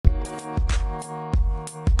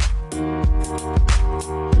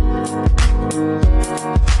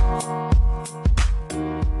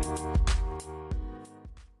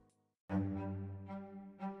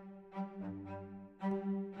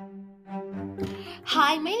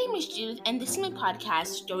Hi, my name is Judith, and this is my podcast,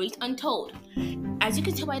 Stories Untold. As you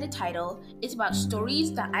can tell by the title, it's about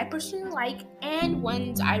stories that I personally like and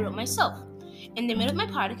ones I wrote myself. In the middle of my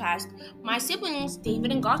podcast, my siblings,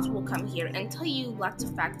 David and Goss, will come here and tell you lots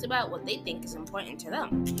of facts about what they think is important to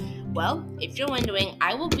them. Well, if you're wondering,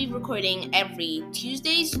 I will be recording every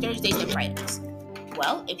Tuesdays, Thursdays, and Fridays.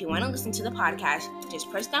 Well, if you want to listen to the podcast, just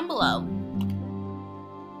press down below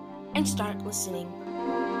and start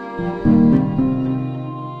listening.